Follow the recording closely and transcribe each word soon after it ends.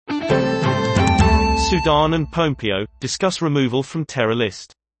Sudan and Pompeo discuss removal from terror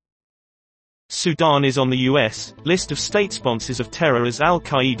list. Sudan is on the U.S. list of state sponsors of terror as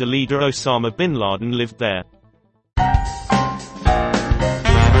al-Qaeda leader Osama bin Laden lived there.